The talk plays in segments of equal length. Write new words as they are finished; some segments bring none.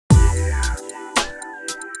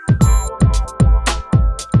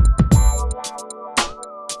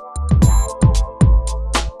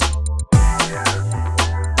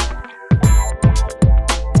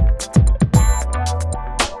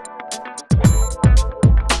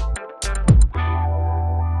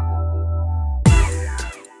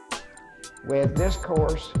this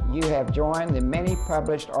course, you have joined the many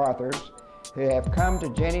published authors who have come to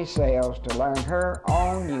Ginie Sayles to learn her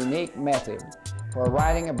own unique method for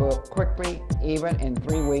writing a book quickly, even in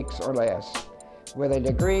 3 weeks or less. With a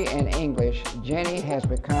degree in English, Ginie has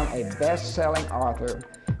become a best-selling author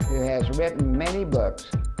who has written many books,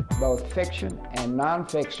 both fiction and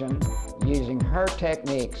non-fiction, using her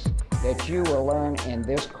techniques that you will learn in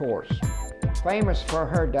this course. Famous for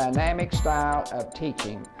her dynamic style of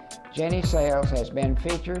teaching, Ginie Sayles has been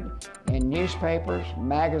featured in newspapers,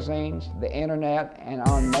 magazines, the internet, and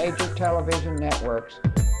on major television networks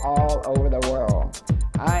all over the world.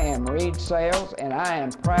 I am Ginie Sayles, and I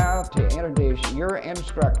am proud to introduce your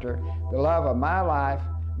instructor, the love of my life,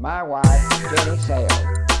 my wife, Ginie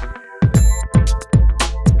Sayles.